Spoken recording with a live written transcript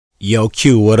Yo,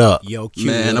 Q, what up? Yo, Q,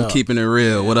 Man, what I'm up? keeping it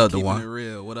real. What up, Duan?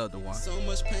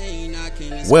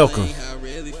 Welcome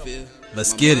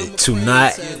Let's get it. to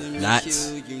Not Not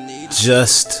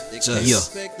Just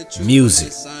just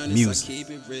Music, music.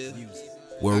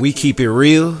 where we keep it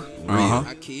real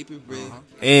Uh-huh.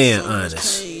 and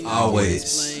honest.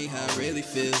 Always.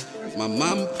 My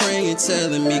mama praying,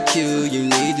 telling me, Q, you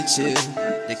need to chill.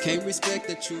 They can't respect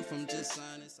the truth from just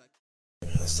honest.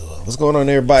 What's going on,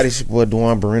 everybody? It's your boy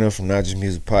Duan Barrino from Not Just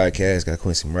Music Podcast. Got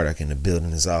Quincy Murdoch in the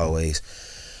building as always.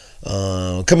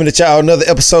 Coming to y'all another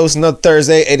episode, another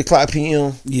Thursday, 8 o'clock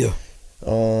p.m. Yeah.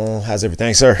 How's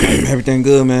everything, sir? Everything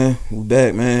good, man. We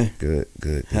back, man. Good.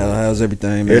 How's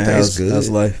everything, man? Everything's good. How's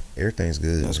life? Everything's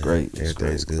good. That's man. great. That's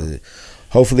Everything's great. good.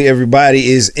 Hopefully everybody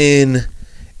is in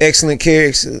excellent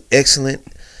care, excellent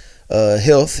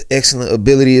health, excellent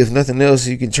ability. If nothing else,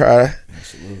 you can try.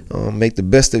 Absolutely. Make the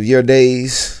best of your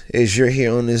days as you're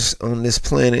here on this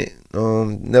planet.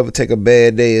 Never take a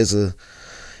bad day as a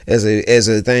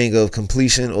thing of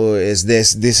completion, or as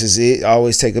this is it.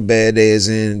 Always take a bad day as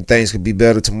in things could be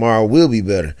better. Tomorrow will be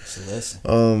better.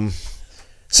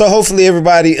 So hopefully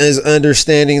everybody is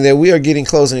understanding that we are getting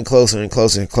closer and closer and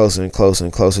closer and closer and closer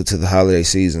and closer to the holiday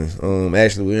season.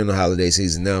 Actually, we're in the holiday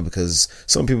season now because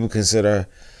some people consider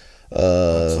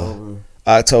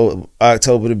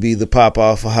October to be the pop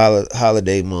off of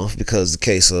holiday month, because the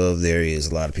case of there is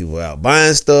a lot of people out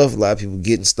buying stuff, a lot of people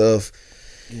getting stuff,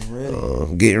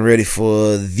 getting ready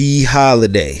for the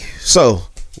holiday. So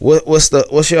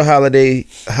what's your holiday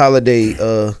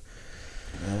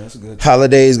That's good.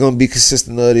 holiday is gonna be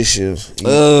consistent of this year?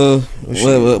 What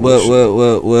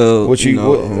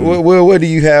do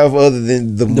you have other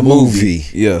than the movie?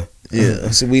 Yeah.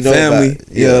 So we know Family.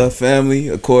 about, Family.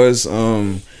 Of course.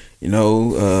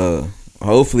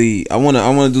 Hopefully, I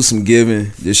wanna do some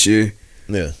giving this year.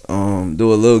 Yeah.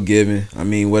 Do a little giving. I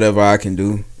mean, whatever I can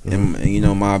do,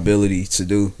 and my ability to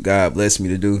do, God bless me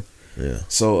to do. Yeah.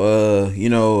 So,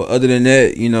 other than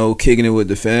that, kicking it with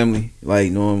the family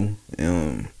like normal.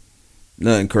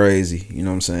 Nothing crazy. You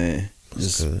know what I'm saying?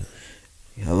 Just good.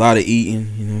 a lot of eating.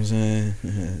 You know what I'm saying?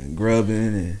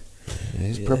 Grubbing and.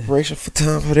 There's preparation for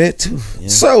time for that too. Yeah.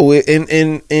 So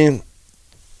in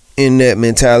that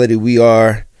mentality, we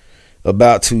are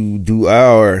about to do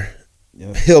our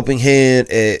helping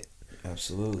hand at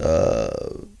Absolutely.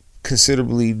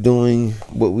 considerably doing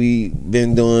what we've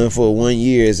been doing for 1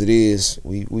 year as it is.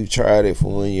 We've tried it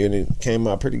for 1 year and it came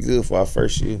out pretty good for our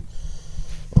first year.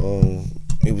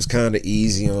 It was kind of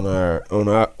easy on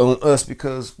us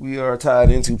because we are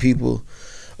tied into people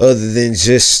other than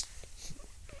just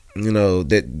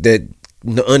that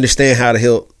understand how to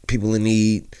help people in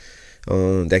need.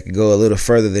 That could go a little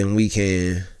further than we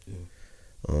can.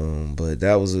 But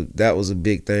that was a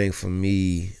big thing for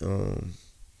me.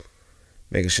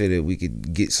 Making sure that we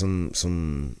could get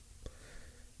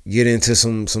get into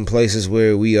some places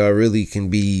where we are really can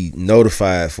be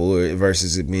notified for it,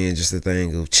 versus it being just a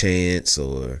thing of chance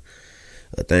or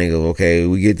a thing of, okay,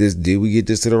 we get this. Did we get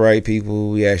this to the right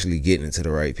people? We actually getting it to the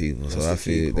right people. That's so I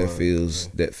feel part.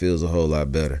 that feels a whole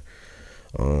lot better.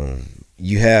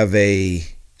 You have a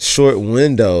short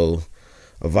window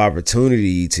of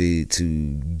opportunity to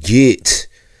get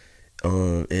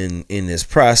in this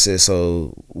process.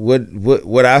 So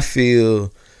what I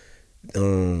feel,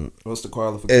 What's the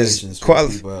qualifications for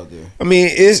people out there? I mean,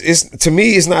 it's to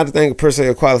me, it's not a thing per se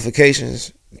of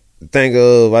qualifications. I think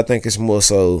it's more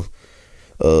so,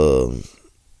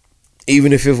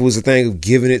 even if it was a thing of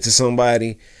giving it to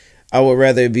somebody, I would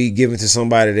rather it be given to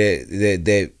somebody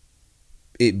that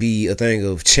it be a thing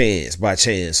of chance, by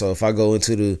chance. So if I want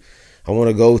to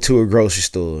go to a grocery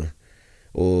store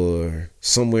or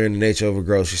somewhere in the nature of a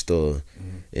grocery store,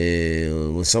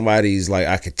 and when somebody's like,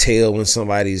 I could tell when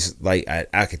somebody's like,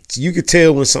 you could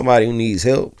tell when somebody who needs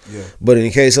help. Yeah. But in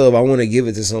the case of, I want to give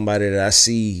it to somebody that I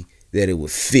see that it would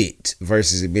fit,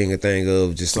 versus it being a thing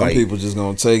of just Some like people just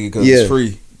gonna take it because it's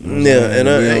free. Yeah,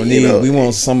 and we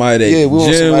want somebody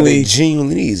that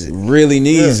genuinely needs it, really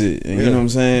needs it. And you know what I'm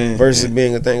saying? Versus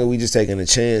being a thing of we just taking a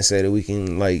chance at it. We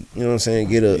can, like, you know what I'm saying,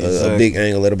 get a big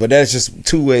angle at it. But that's just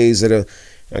two ways that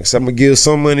like, so I'm gonna give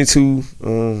some money to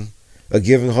a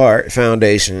Giving Heart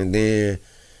Foundation, and then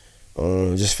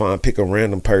just pick a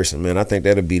random person. Man, I think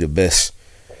that'll be the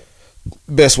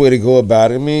best way to go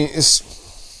about it. I mean, it's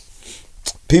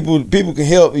people can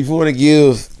help. If you want to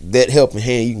give that helping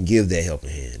hand, you can give that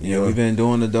helping hand. We've been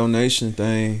doing the donation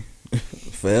thing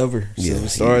forever since we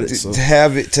started. To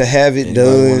have it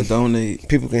done, want to donate,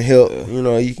 people can help.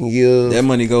 You can give. That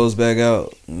money goes back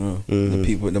out. The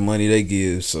people, the money they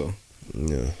give. So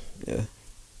yeah.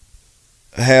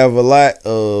 I have a lot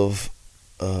of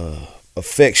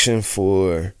affection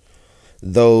for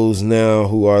those now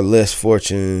who are less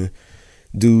fortunate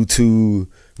due to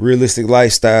realistic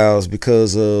lifestyles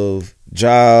because of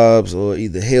jobs or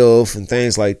either health and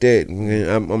things like that. And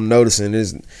I'm noticing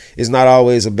it's not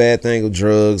always a bad thing of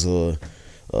drugs or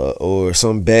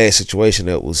some bad situation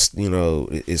that was,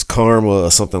 is karma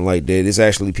or something like that. It's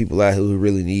actually people out here who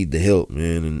really need the help,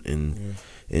 man,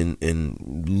 and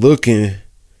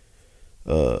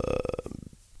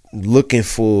looking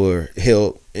for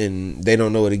help, and they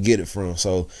don't know where to get it from.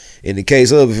 So in the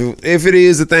case of if it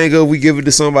is a thing of we give it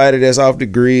to somebody that's off the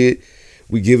grid,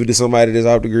 we give it to somebody that's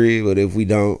off the grid. But if we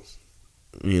don't,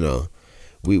 we know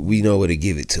where to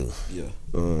give it to. Yeah.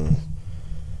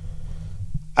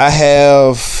 I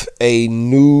have a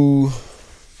new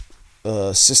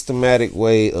systematic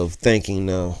way of thinking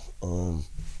now.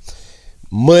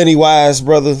 Money wise,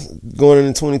 brother, going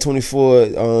into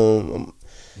 2024,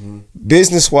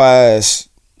 business wise,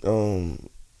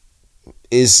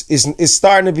 is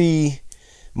starting to be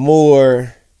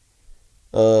more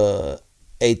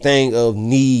a thing of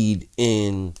need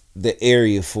in the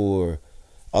area for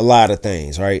a lot of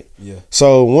things, right? Yeah.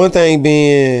 So one thing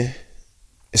being,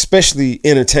 especially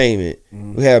entertainment,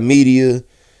 we have media,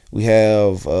 we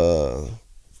have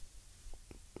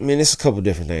it's a couple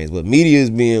different things, but media is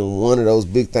being one of those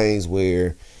big things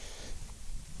where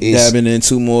dabbing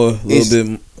into more a little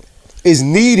bit. It's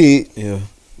needed, yeah,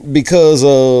 because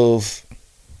of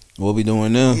what we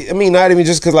doing now. I mean, not even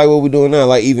just because like what we're doing now,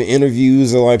 like even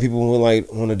interviews or like people who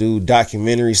like want to do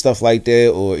documentary stuff like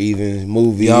that, or even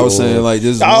movies. Yeah, I was saying like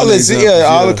this. All this,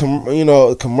 all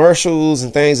the commercials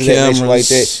and things of that nature like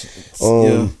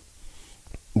that.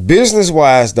 Business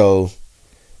wise though,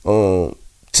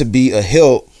 to be a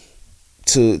help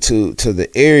to the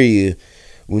area,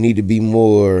 we need to be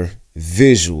more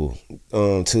visual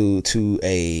to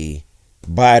a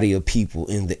body of people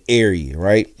in the area,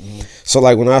 right? So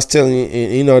like when I was telling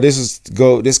you,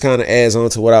 this kind of adds on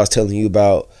to what I was telling you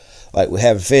about, like with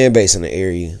having fan base in the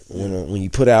area. When you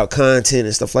put out content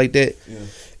and stuff like that,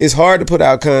 it's hard to put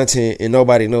out content and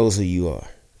nobody knows who you are.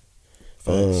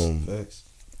 Facts.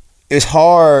 It's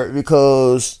hard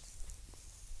because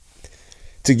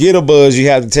to get a buzz, you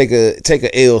have to take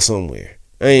a L somewhere.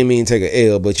 I ain't mean take a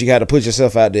L, but you got to put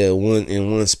yourself out there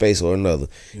in one space or another.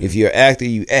 Yeah. If you're an actor,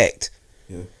 you act.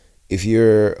 Yeah. If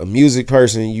you're a music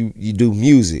person, you do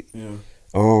music. Yeah.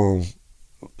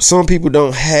 Some people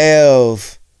don't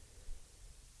have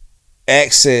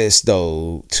access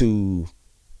though to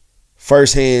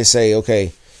firsthand say,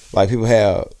 okay, like people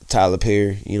have Tyler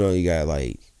Perry. You got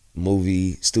like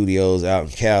movie studios out in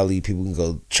Cali. People can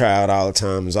go try out all the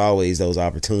time. There's always those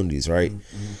opportunities, right?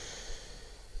 Mm-hmm.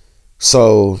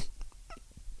 So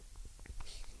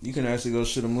you can actually go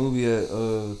shoot a movie at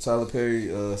Tyler Perry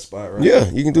spot, right? Yeah,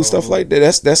 you can do stuff like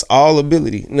that. That's all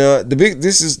ability. Now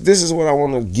this is what I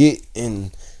want to get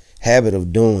in habit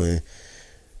of doing,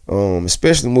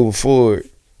 especially moving forward.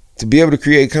 To be able to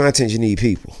create content, you need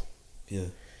people. Yeah.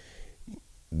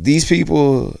 These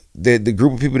people, the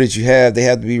group of people that you have, they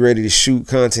have to be ready to shoot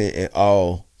content at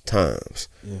all times.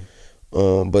 Yeah.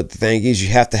 But the thing is, you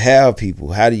have to have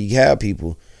people. How do you have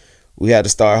people? We had to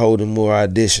start holding more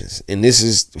auditions. And this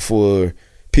is for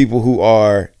people who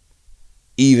are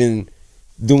even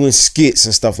doing skits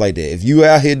and stuff like that. If you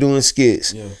out here doing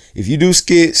skits, if you do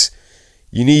skits,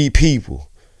 you need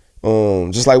people.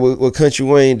 Just like what Country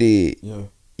Wayne did. Yeah.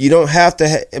 You don't have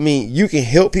to you can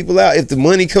help people out. If the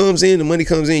money comes in,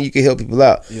 you can help people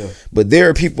out. Yeah. But there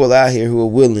are people out here who are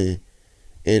willing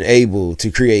and able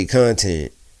to create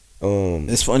content.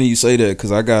 It's funny you say that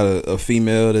because I got a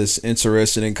female that's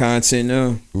interested in content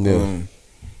now. Yeah.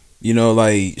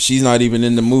 Like she's not even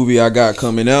in the movie I got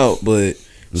coming out, but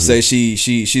say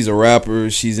she's a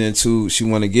rapper. She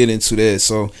want to get into that.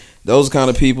 So those kind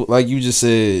of people, like you just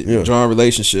said, drawing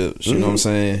relationships. You know what I'm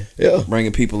saying? Yeah,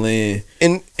 bringing people in.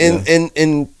 And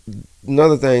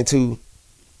another thing too.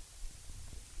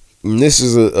 And this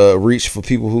is a reach for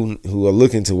people who are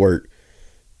looking to work.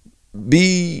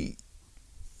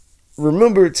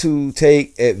 Remember to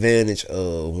take advantage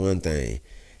of one thing.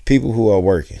 People who are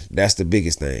working. That's the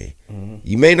biggest thing. Mm-hmm.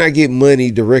 You may not get money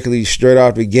directly straight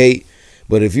off the gate,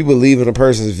 but if you believe in a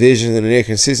person's vision and their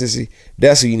consistency,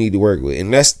 that's who you need to work with.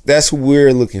 And that's who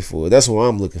we're looking for. That's who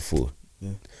I'm looking for.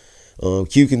 Yeah.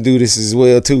 Q can do this as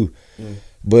well too. Yeah.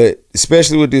 But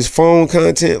especially with this phone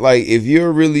content, like if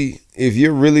you're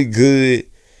really good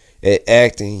at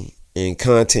acting and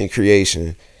content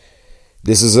creation,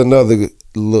 this is another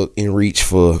look and reach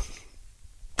for.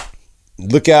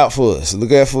 Look out for us.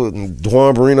 Look out for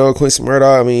Duan Barrino, Quincy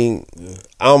Murdoch.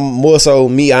 I'm more so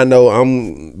me. I know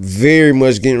I'm very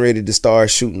much getting ready to start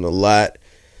shooting a lot.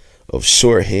 of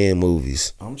shorthand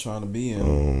movies. I'm trying to be in.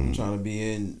 I'm trying to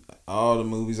be in all the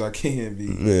movies I can be.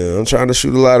 Yeah, I'm trying to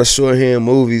shoot a lot of shorthand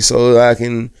movies so I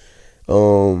can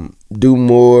do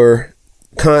more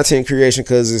content creation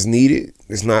because it's needed.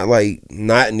 It's not like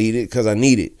not needed because I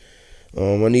need it.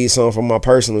 I need something for my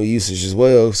personal usage as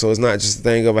well. So it's not just a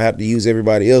thing of I have to use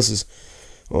everybody else's.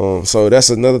 So that's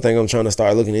another thing I'm trying to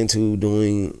start looking into,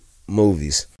 doing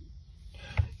movies.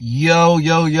 Yo,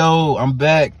 I'm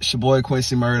back. It's your boy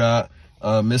Quincy Murdoch,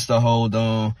 Mr. Hold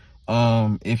On.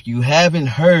 If you haven't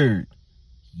heard,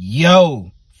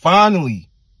 finally,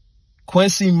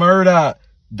 Quincy Murdoch,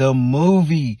 the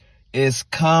movie is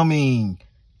coming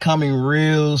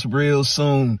real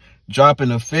soon,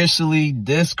 dropping officially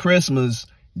this Christmas,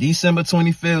 December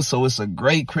 25th. So it's a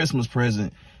great Christmas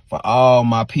present for all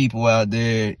my people out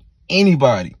there.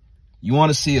 Anybody, you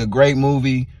want to see a great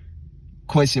movie?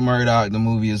 Quincy Murdoch, the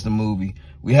movie is the movie.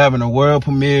 We're having a world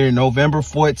premiere November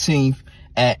 14th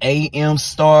at AM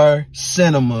Star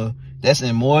Cinema. That's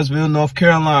in Mooresville, North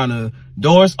Carolina.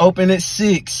 Doors open at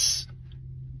 6.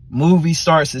 Movie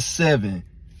starts at 7.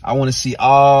 I want to see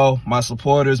all my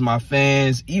supporters, my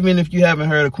fans. Even if you haven't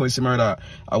heard of Quincy Murdoch,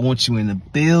 I want you in the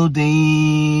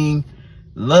building.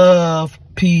 Love,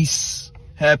 peace,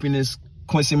 happiness.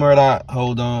 Quincy Murdoch,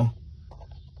 hold on.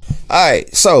 All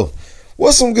right, so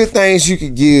what's some good things you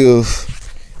could give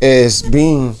as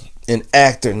being an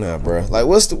actor now, bro? Like,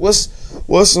 what's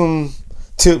some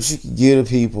tips you could give to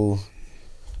people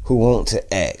who want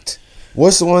to act?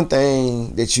 What's the one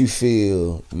thing that you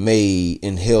feel made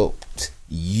and helped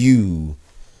you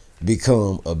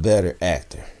become a better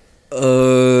actor?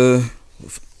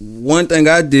 One thing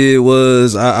I did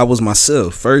was I was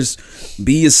myself. First,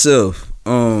 be yourself.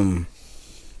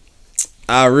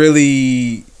 I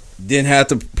really didn't have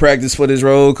to practice for this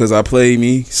role because I played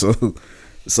me, so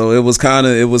it was kind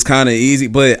of easy.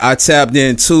 But I tapped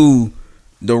into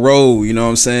the role, you know what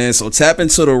I'm saying. So tap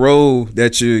into the role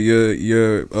that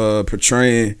you're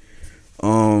portraying.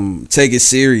 Take it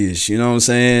serious, you know what I'm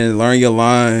saying. Learn your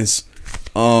lines.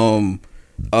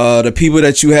 The people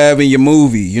that you have in your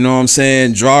movie, you know what I'm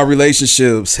saying. Draw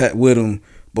relationships with them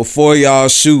before y'all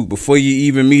shoot, before you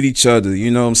even meet each other, you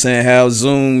know what I'm saying. Have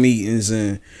Zoom meetings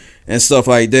and stuff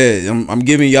like that. I'm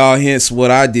giving y'all hints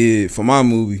what I did for my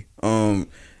movie.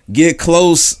 Get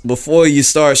close before you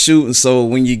start shooting, so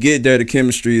when you get there, the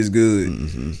chemistry is good,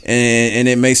 and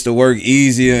it makes the work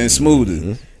easier and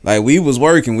smoother. Like, we was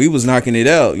working, we was knocking it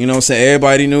out. You know what I'm saying?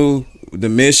 Everybody knew the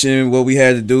mission, what we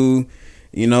had to do.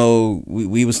 You know,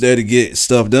 we was there to get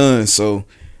stuff done. So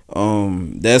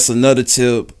that's another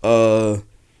tip.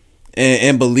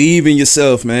 And believe in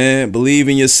yourself, man. Believe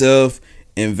in yourself.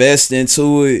 Invest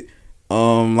into it.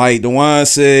 Like Duan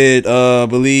said,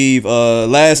 believe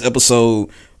last episode,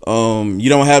 you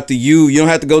don't have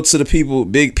to go to the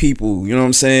big people, you know what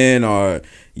I'm saying, or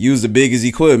use the biggest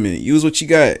equipment. Use what you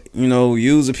got, you know,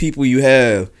 use the people you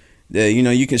have that, you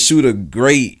know, you can shoot a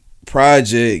great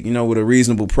project, you know, with a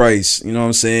reasonable price, you know what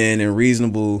I'm saying, and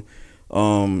reasonable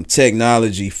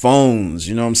technology, phones,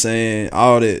 you know what I'm saying,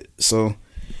 all that. So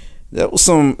that was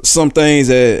some things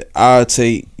that I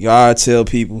tell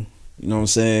people, you know what I'm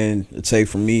saying, to take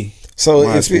from me. So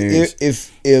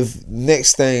if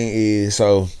next thing is,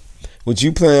 so would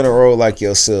you playing a role like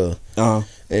yourself,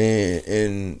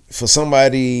 and for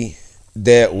somebody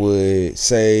that would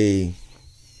say,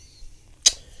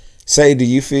 do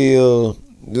you feel,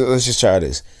 let's just try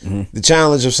this, the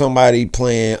challenge of somebody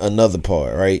playing another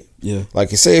part, right? Yeah. Like,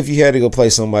 say if you had to go play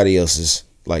somebody else's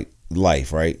like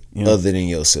life, right, other than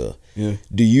yourself. Yeah.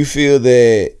 Do you feel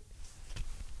that?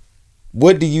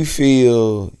 What do you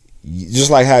feel? Just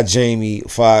like how Jamie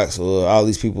Foxx or all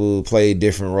these people played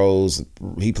different roles,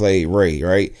 he played Ray,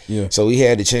 right? Yeah. So he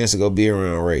had the chance to go be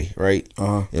around Ray, right?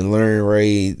 And learn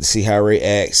Ray, see how Ray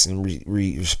acts and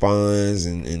responds,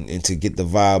 and to get the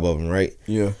vibe of him, right?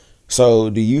 Yeah.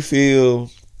 So do you feel,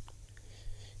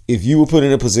 if you were put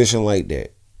in a position like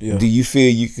that, do you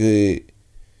feel you could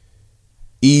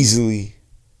easily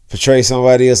portray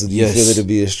somebody else, or do you feel it to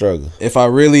be a struggle? If I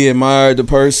really admired the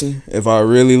person, if I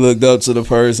really looked up to the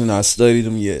person, I studied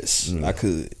them, yes, I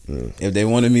could. If they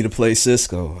wanted me to play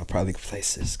Cisco, I probably could play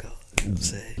Cisco. You know what I'm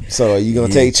saying? So are you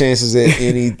gonna take chances at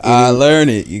any I learn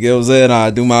it. You get what I'm saying? I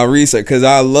do my research because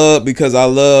I love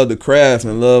the craft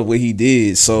and love what he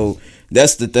did. So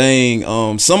that's the thing.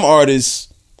 Some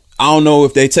artists, I don't know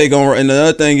if they take on. And the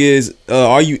other thing is,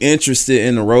 are you interested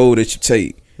in the role that you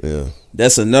take? Yeah.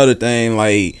 That's another thing.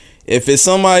 Like, if it's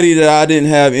somebody that I didn't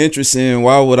have interest in,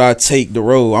 why would I take the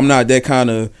role? I'm not that kind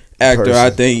of actor. Person. I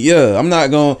think, I'm not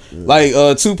going like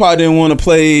Tupac didn't want to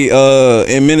play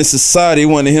in Menace to Society. He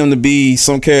wanted him to be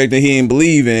some character he didn't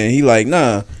believe in. He like,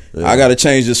 nah, I got to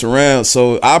change this around.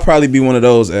 So I'll probably be one of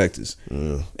those actors.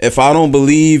 If I don't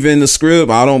believe in the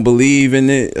script, I don't believe in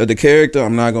it or the character,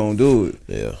 I'm not gonna do it.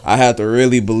 Yeah. I have to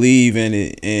really believe in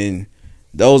it, and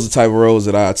those are the type of roles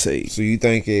that I take. So do you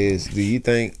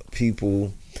think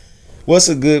people? What's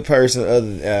a good person other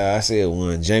than, I said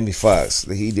one, Jamie Foxx.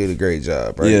 He did a great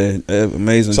job, right? Yeah,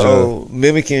 amazing job. So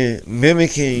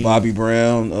mimicking Bobby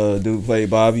Brown, dude played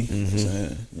Bobby.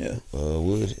 Yeah.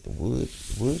 Wood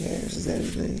Harris, is that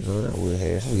his name? No, not Wood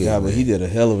Harris. Yeah, but he did a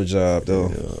hell of a job though.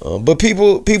 Yeah. But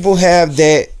people have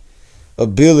that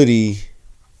ability.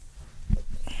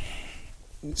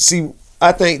 See,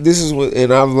 I think this is what,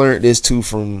 and I've learned this too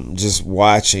from just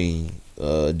watching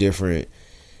different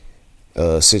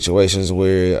situations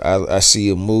where I see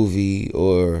a movie,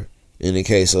 or in the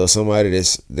case of somebody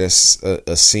that's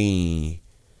a scene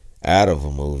out of a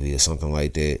movie or something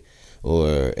like that,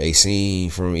 or a scene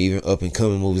from even up and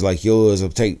coming movies like yours, or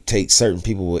take certain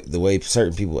people, the way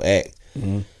certain people act.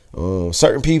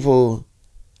 Certain people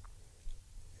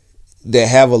that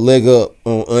have a leg up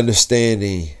on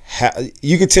understanding how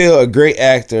you can tell a great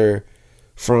actor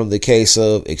from the case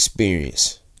of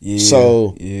experience.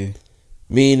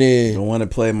 Meaning the one that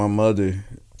played my mother,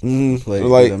 played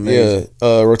like amazing.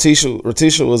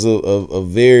 Ratisha was a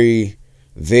very,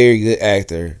 very good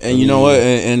actor. And you know what?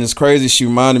 And it's crazy. She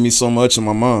reminded me so much of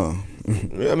my mom.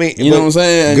 I mean, you know what I'm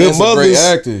saying? Good mothers, great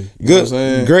actor. You know what I'm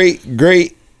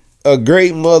saying? A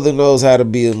great mother knows how to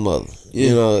be a mother. Yeah.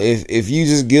 You know, if you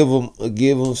just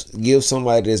give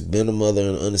somebody that's been a mother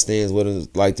and understands what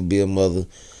it's like to be a mother,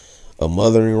 a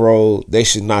mothering role, they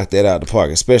should knock that out the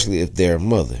park, especially if they're a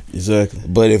mother. Exactly.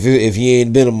 But if you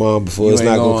ain't been a mom before, you it's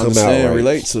not gonna come out right.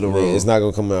 Relate to the role. Yeah, it's not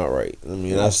gonna come out right. I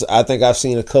mean, I think I've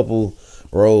seen a couple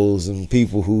roles and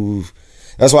people who.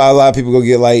 That's why a lot of people go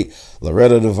get like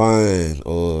Loretta Devine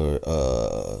or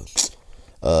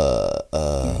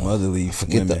motherly.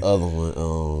 Forget women. the other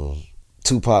one.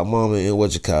 Tupac mama in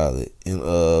in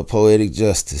Poetic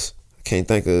Justice. I can't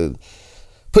think of.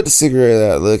 Put the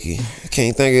cigarette out, Lucky. I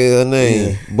can't think of her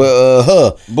name, but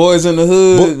her Boys in the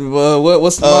Hood.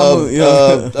 What's the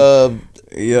mama?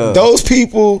 Yeah, those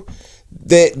people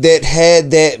that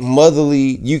had that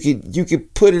motherly. You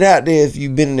could put it out there if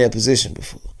you've been in that position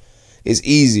before. It's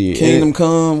easier. Kingdom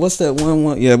Come. What's that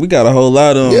one? Yeah, we got a whole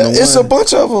lot of them. Yeah, it's a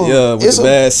bunch of them. Yeah, with the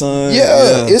Bad Son.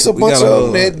 Yeah, it's a bunch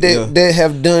of them that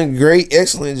have done great,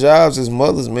 excellent jobs as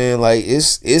mothers. Man, like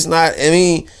it's not. I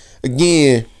mean,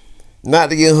 again.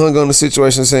 Not to get hung on the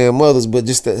situation saying mothers, but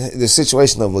just the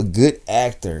situation of a good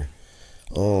actor.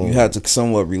 You have to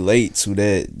somewhat relate to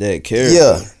that character.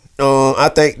 Yeah. I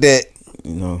think that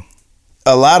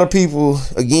a lot of people,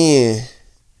 again,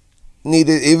 need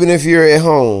to, even if you're at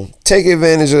home, take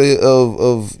advantage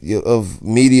of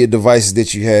media devices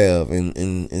that you have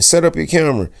and set up your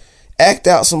camera. Act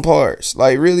out some parts.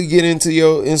 Like really get in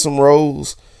some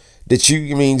roles that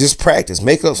just practice.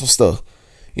 Make up some stuff.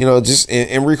 Just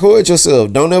and record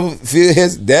yourself. Don't ever feel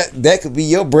that could be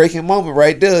your breaking moment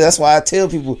right there. That's why I tell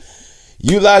people,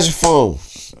 utilize your phone.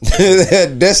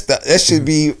 That should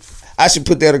be. I should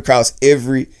put that across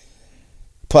every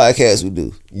podcast we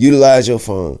do. Utilize your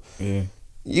phone. Yeah.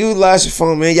 Utilize your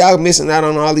phone, man. Y'all missing out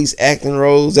on all these acting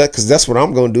roles. Because that's what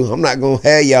I'm gonna do. I'm not gonna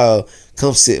have y'all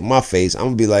come sit in my face. I'm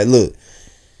gonna be like, look,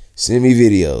 send me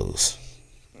videos.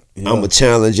 Yeah. I'm gonna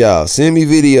challenge y'all. Send me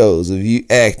videos of you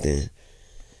acting.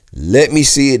 Let me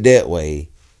see it that way,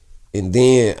 and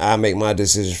then I make my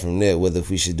decision from there whether if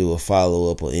we should do a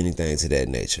follow up or anything to that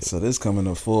nature. So this coming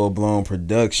a full blown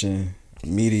production,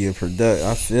 media production.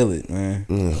 I feel it, man.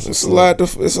 It's a lot to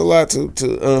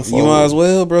unfold. You might as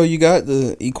well, bro. You got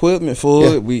the equipment for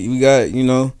it. We got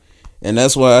and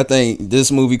that's why I think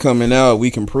this movie coming out,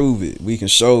 we can prove it. We can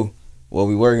show what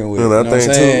we working with. And I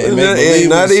think too,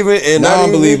 and not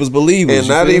believers believers, and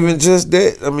not even just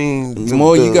that. I mean, the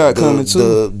more you got coming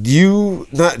too.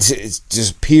 Not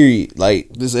just period. Like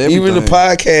even the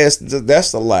podcast,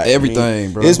 that's a lot.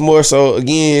 Everything, bro. It's more so.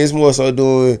 Again, it's more so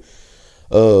doing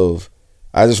of.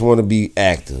 I just want to be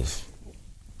active.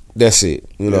 That's it.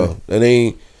 It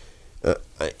ain't.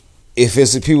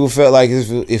 If people felt like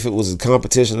if it was a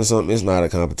competition or something, it's not a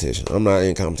competition. I'm not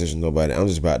in competition with nobody. I'm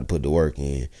just about to put the work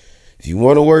in. If you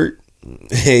want to work,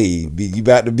 hey, you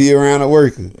about to be around a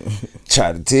worker.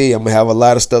 Try to tell you, I'm gonna have a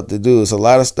lot of stuff to do. It's a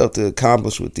lot of stuff to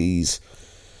accomplish with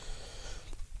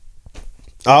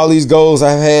all these goals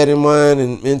I've had in mind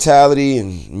and mentality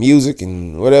and music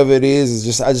and whatever it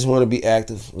is I just want to be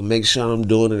active and make sure I'm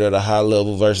doing it at a high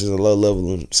level versus a low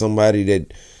level. And somebody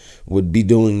that would be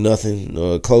doing nothing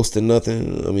or close to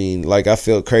nothing. I mean, like I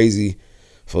felt crazy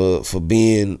for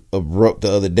being abrupt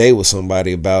the other day with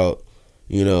somebody about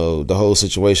the whole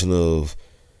situation of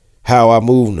how I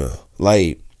move now.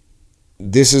 Like,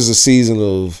 this is a season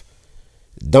of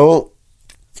don't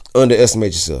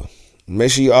underestimate yourself.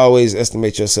 Make sure you always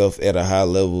estimate yourself at a high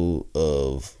level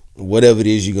of whatever it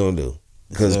is you're gonna do.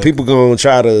 Because people gonna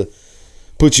try to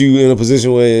put you in a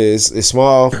position where it's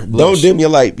small. Don't dim your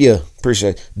light. Yeah,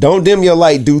 appreciate it. Don't dim your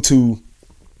light due to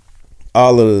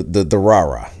all of the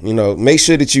rah-rah. You know, make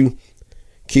sure that you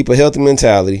keep a healthy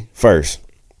mentality first.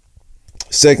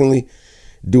 Secondly,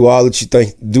 do all of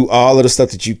the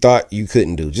stuff that you thought you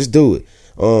couldn't do. Just do it.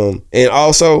 And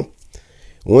also,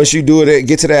 once you do it,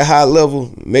 get to that high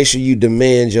level, make sure you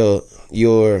demand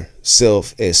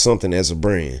yourself as something, as a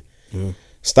brand. Yeah.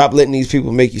 Stop letting these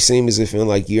people make you seem as if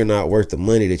like you're not worth the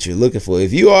money that you're looking for.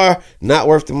 If you are not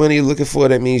worth the money you're looking for,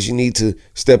 that means you need to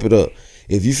step it up.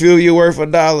 If you feel you're worth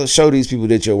 $1, show these people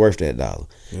that you're worth that $1.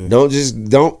 Yeah.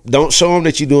 Don't show them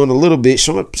that you're doing a little bit.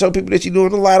 Show people that you're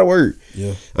doing a lot of work.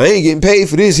 Yeah. I ain't getting paid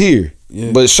for this here.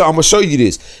 Yeah. But I'm gonna show you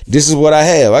this. This is what I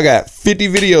have. I got 50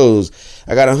 videos.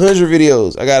 I got 100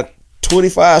 videos. I got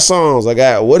 25 songs. I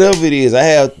got whatever it is. I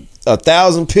have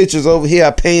 1,000 pictures over here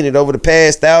I painted over the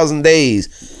past 1,000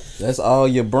 days. That's all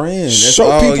your brand. That's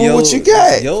show people what you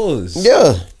got. Yours.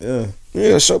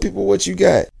 Yeah. Show people what you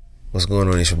got. What's going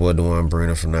on? It's your boy Duan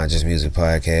Brenner from Not Just Music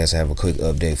Podcast. I have a quick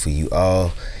update for you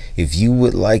all. If you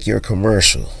would like your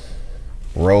commercial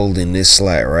rolled in this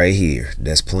slot right here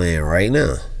that's playing right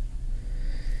now,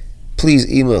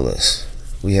 please email us.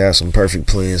 We have some perfect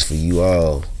plans for you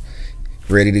all,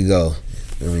 ready to go.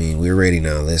 I mean, we're ready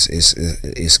now.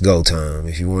 It's go time.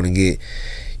 If you want to get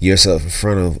yourself in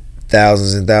front of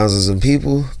thousands and thousands of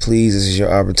people, please, this is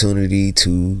your opportunity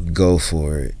to go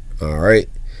for it. All right,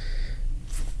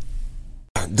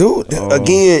 dude.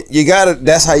 Again, you gotta.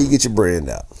 That's how you get your brand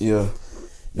out. Yeah,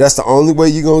 that's the only way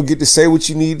you're gonna get to say what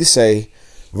you need to say,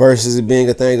 versus it being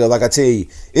a thing of, like I tell you,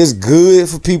 it's good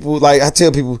for people. Like I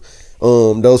tell people,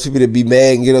 those people that be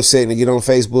mad and get upset and they get on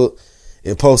Facebook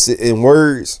and post it in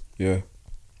words. Yeah.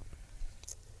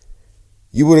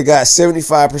 You would have got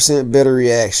 75% better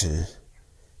reaction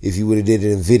if you would have did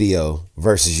it in video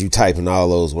versus you typing all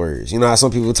those words. You know how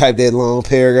some people type that long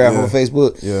paragraph on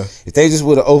Facebook? Yeah. If they just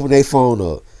would have opened their phone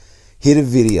up, hit a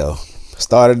video,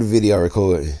 started the video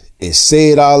recording, and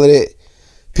said all of that,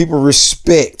 people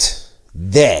respect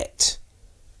that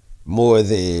more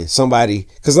than somebody.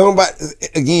 Because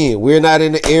again, we're not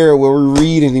in the era where we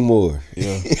read anymore.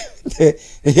 Yeah.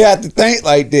 You have to think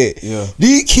like that. Yeah.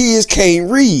 These kids can't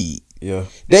read. Yeah.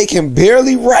 They can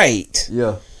barely write.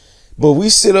 Yeah. But we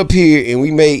sit up here and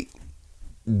we make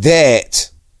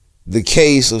that the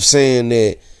case of saying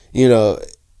that, you know,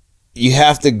 you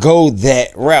have to go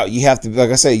that route. You have to,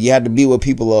 like I said, you have to be what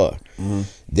people are. Mm-hmm.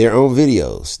 Their own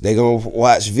videos. They're going to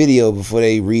watch video before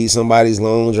they read somebody's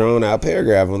long, drawn out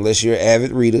paragraph, unless you're an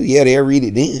avid reader. Yeah, they'll read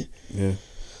it then. Yeah.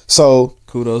 So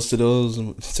kudos to those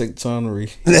and take the time to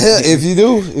read. If you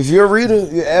do, if you're a reader,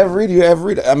 you're an average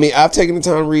reader. I mean, I've taken the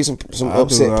time to read some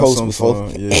upset posts before.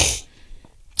 Yeah.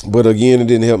 But again, it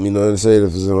didn't help me none to say that,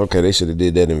 okay, they should have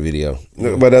did that in video.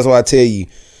 Yeah. But that's why I tell you,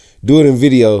 do it in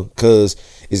video, because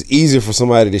it's easier for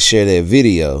somebody to share that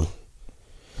video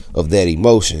of that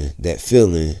emotion, that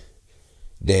feeling,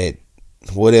 that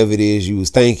whatever it is you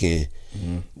was thinking.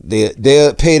 Mm-hmm.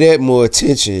 They'll pay that more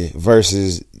attention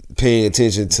versus paying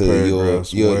attention to your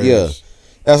yeah.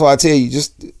 That's why I tell you,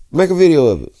 just make a video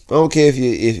of it. I don't care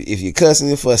if you're cussing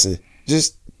and fussing,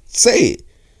 just say it.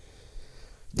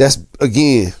 That's,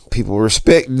 again, people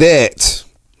respect that.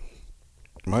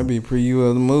 Might be a preview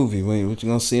of the movie. What you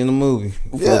gonna see in the movie?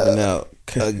 Flipping out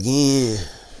again.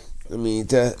 I mean,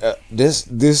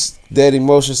 that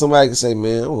emotion. Somebody can say,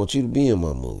 "Man, I want you to be in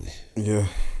my movie." Yeah.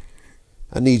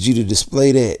 I need you to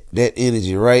display that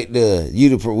energy right there.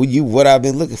 You what I've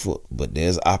been looking for. But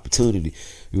there's opportunity.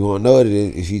 You won't know that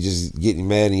if you just getting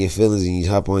mad in your feelings and you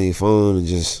hop on your phone and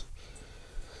just.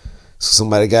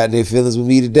 Somebody got in their feelings with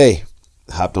me today.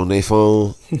 Hopped on their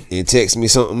phone and text me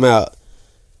something out.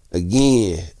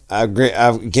 Again,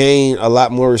 I've gained a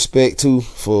lot more respect too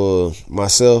for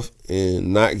myself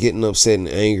and not getting upset and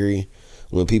angry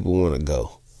when people want to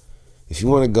go. If you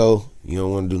want to go, you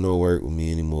don't want to do no work with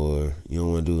me anymore. You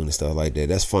don't want to do any stuff like that.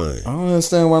 That's fine. I don't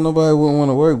understand why nobody wouldn't want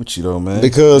to work with you though, man.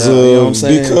 Because you know what I'm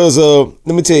saying?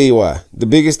 Let me tell you why. The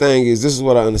biggest thing is, this is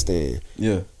what I understand.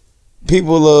 Yeah.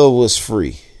 People love what's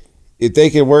free. If they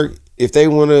can work, if they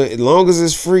want to, as long as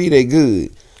it's free, they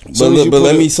good. But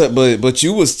let me say, but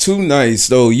you was too nice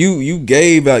though. You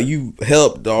gave out, you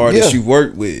helped the artists you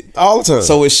worked with all the time.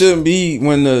 So it shouldn't be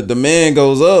when the demand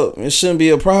goes up. It shouldn't be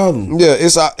a problem. Yeah,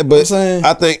 it's. But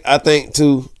I think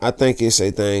it's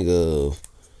a thing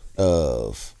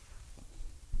of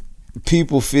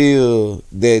people feel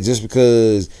that just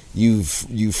because you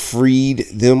freed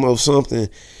them of something,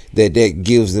 that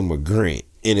gives them a grant,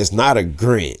 and it's not a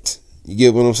grant. You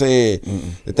get what I'm saying?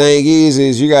 The thing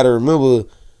is you got to remember,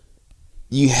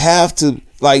 you have to,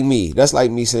 like me. That's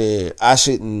like me saying I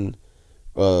shouldn't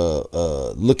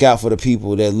look out for the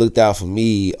people that looked out for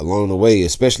me along the way,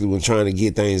 especially when trying to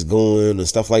get things going and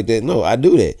stuff like that. No, I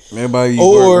do that. Everybody you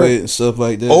work with and stuff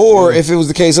like that. Or if it was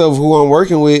the case of who I'm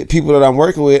working with, people that I'm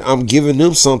working with, I'm giving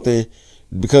them something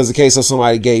because the case of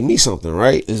somebody gave me something,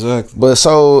 right? Exactly. But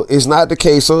so it's not the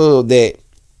case of that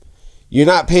you're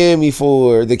not paying me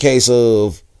for the case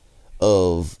of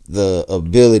the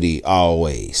ability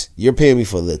always. You're paying me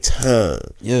for the time.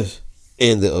 Yes.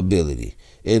 And the ability.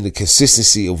 And the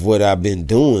consistency of what I've been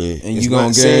doing. And you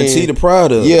gonna guarantee the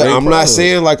product. Yeah, I'm not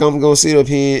saying like I'm gonna sit up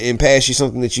here and pass you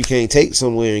something that you can't take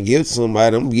somewhere and give to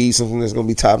somebody. I'm gonna give you something that's gonna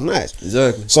be top notch.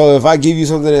 Exactly. So if I give you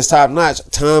something that's top notch,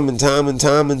 time and time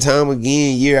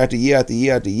again, year after year after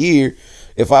year after year,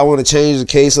 if I want to change the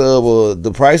case of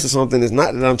the price of something, it's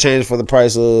not that I'm changing for the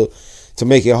price of to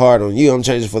make it hard on you. I'm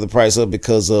changing for the price of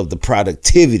because of the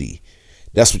productivity.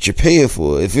 That's what you're paying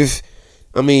for. If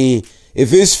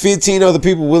it's 15 other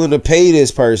people willing to pay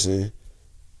this person,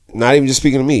 not even just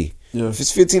speaking to me. Yeah. If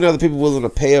it's 15 other people willing to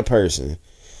pay a person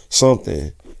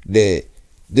something that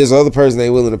this other person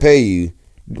ain't willing to pay you,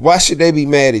 why should they be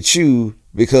mad at you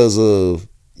because of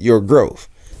your growth?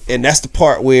 And that's the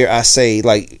part where I say,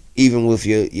 like, even with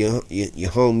your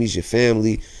homies, your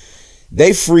family,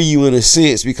 they free you in a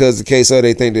sense because the case of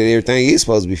they think that everything is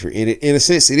supposed to be free. In a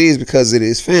sense, it is because it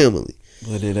is family.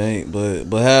 But it ain't.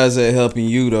 But how is that helping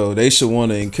you though? They should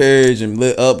want to encourage and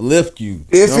uplift you.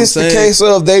 If it's the case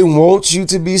of they want you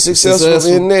to be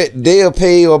successful in that, they'll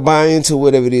pay or buy into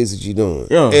whatever it is that you're doing.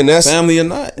 Yeah, and that's family or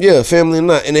not. Yeah, family or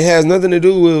not, and it has nothing to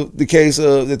do with the case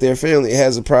of that they're family. It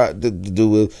has to do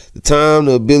with the time,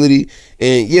 the ability,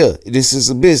 and yeah, this is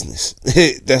a business.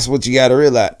 That's what you got to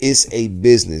realize. It's a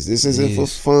business. This isn't for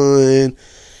fun.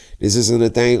 This isn't a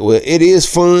thing. Well, it is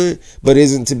fun, but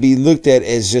isn't to be looked at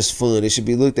as just fun. It should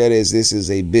be looked at as this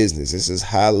is a business. This is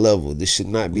high level. This should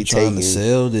not be taken. Trying to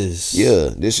sell this. Yeah,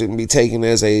 this shouldn't be taken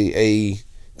as a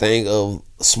thing of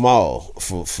small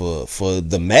for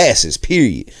the masses.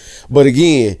 Period. But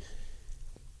again,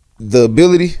 the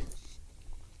ability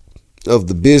of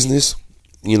the business.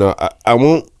 You know, I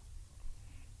want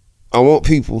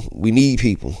people. We need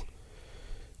people.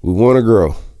 We want to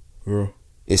grow. Yeah.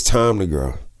 It's time to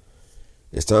grow.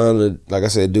 It's time to, like I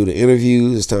said, do the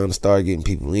interviews. It's time to start getting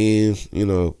people in. You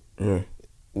know,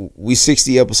 we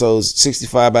 60 episodes,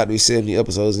 65 about to be 70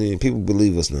 episodes in. People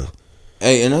believe us now.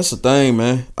 Hey, and that's the thing,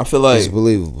 man. I feel like it's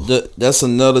believable. That's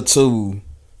another tool.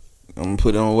 I'm gonna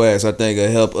put it on wax. I think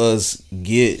it'll help us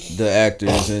get the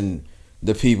actors and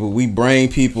the people. We bring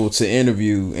people to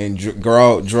interview and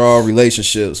draw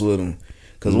relationships with them.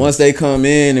 Because once they come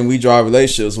in and we draw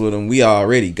relationships with them, we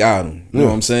already got them. You know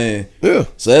what I'm saying? Yeah.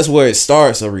 So that's where it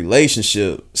starts, a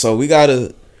relationship. So we got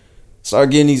to start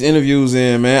getting these interviews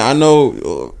in, man. I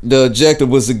know the objective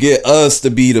was to get us to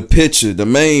be the picture, the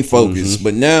main focus.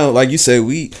 But now, like you said,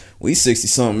 we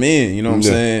 60-something in. You know what I'm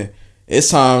saying? It's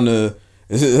time to,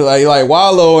 like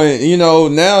Wallow and, you know,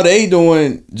 now they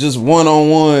doing just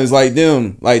one-on-ones like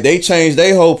them. Like they changed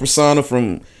their whole persona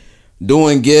from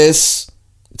doing guests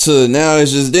to now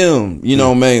it's just them, you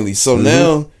know, mainly. So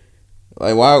now,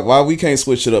 like, why we can't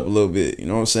switch it up a little bit, you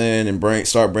know what I'm saying, and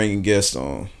start bringing guests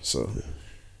on. So,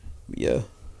 yeah,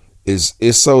 it's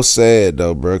so sad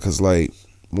though, bro. Cause like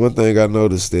one thing I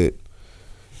noticed that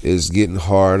it's getting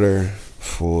harder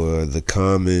for the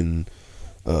common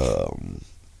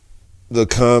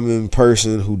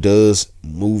person who does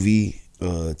movie,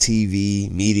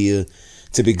 TV, media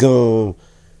to become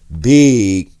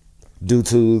big. Due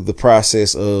to the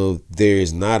process of there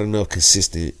is not enough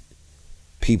consistent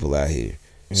people out here.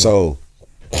 So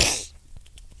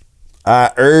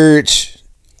I urge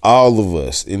all of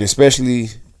us, and especially,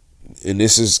 and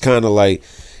this is kind of like,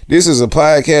 this is a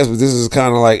podcast, but this is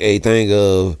kind of like a thing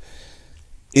of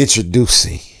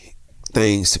introducing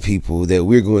things to people that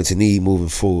we're going to need moving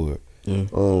forward.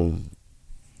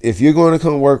 If you're going to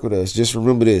come work with us, just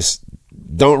remember this.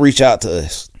 Don't reach out to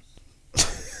us.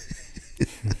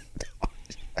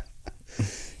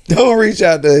 Don't reach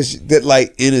out to us, that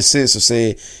like in a sense of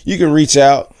saying you can reach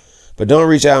out, but don't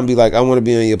reach out and be like, I want to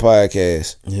be on your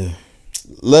podcast. Yeah.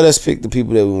 Let us pick the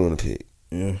people that we want to pick.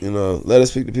 Yeah. You know, let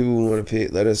us pick the people we want to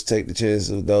pick. Let us take the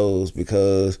chances of those,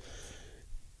 because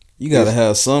you gotta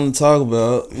have something to talk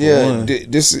about. Yeah,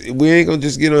 this we ain't gonna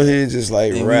just get on here and just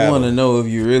like and rap. We want to know if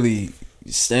you really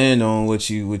stand on what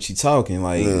you talking.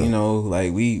 Like, you know,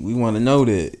 like we want to know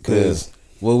that, because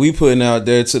what we putting out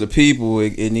there to the people,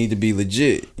 it need to be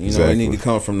legit. You know, it need to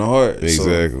come from the heart.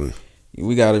 Exactly. So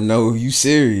we got to know you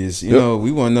serious. You know,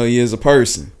 we want to know you as a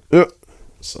person. Yep.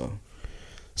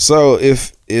 So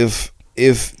if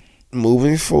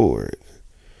moving forward,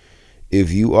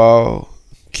 if you all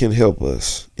can help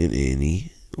us in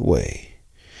any way,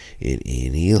 in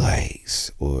any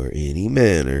likes or any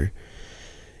manner,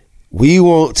 we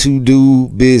want to do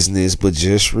business, but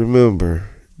just remember,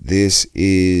 this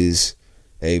is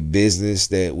a business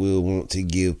that will want to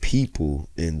give people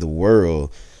in the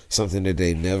world something that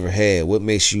they never had. What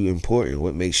makes you important?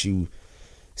 What makes you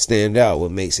stand out?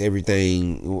 What makes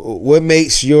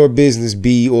your business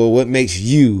be, or what makes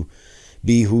you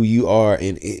be who you are?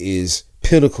 And it is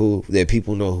pinnacle that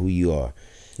people know who you are.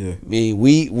 Yeah. I mean,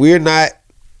 we're not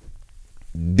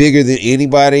bigger than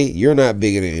anybody. You're not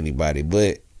bigger than anybody,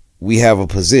 but we have a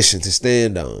position to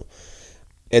stand on.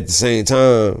 At the same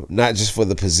time, not just for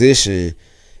the position,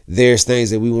 there's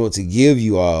things that we want to give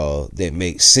you all that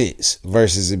make sense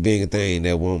versus it being a thing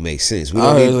that won't make sense.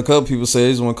 I heard a couple people say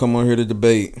they just want to come on here to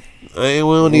debate. We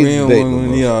don't need to debate. We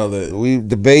need all that. We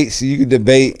debate, so you can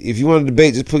debate. If you want to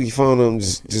debate, just put your phone on.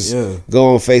 Just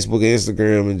go on Facebook and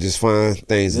Instagram and just find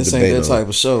things to debate on. This ain't that type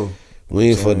of show. We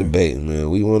ain't for debating, man.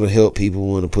 We want to help people.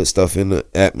 We want to put stuff in the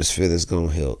atmosphere that's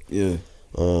gonna help. Yeah.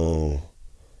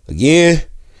 Again,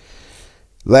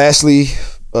 lastly,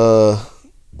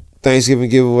 Thanksgiving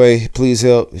giveaway. Please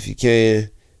help if you can.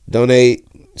 Donate.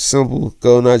 Simple.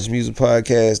 Go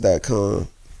notjustmusicpodcast.com.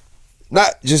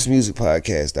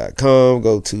 Notjustmusicpodcast.com.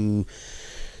 Go to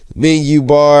the menu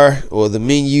bar or the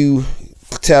menu.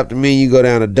 Tap the menu. Go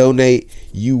down to donate.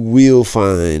 You will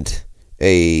find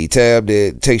a tab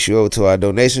that takes you over to our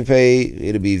donation page.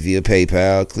 It'll be via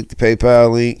PayPal. Click the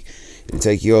PayPal link. It'll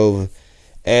take you over.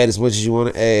 Add as much as you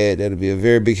want to add. That'll be a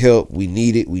very big help. We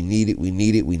need it. We need it. We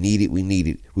need it. We need it. We need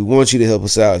it. We want you to help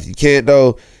us out. If you can't,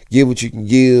 though, give what you can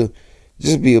give.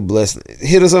 Just be a blessing.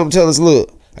 Hit us up and tell us,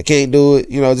 look, I can't do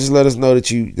it. You know, just let us know that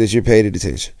you're paid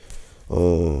attention.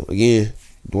 Again,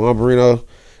 Duan Barrino,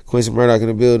 Quincy Murdoch in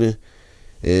the building.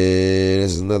 And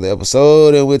this is another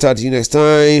episode, and we'll talk to you next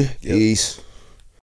time. Peace.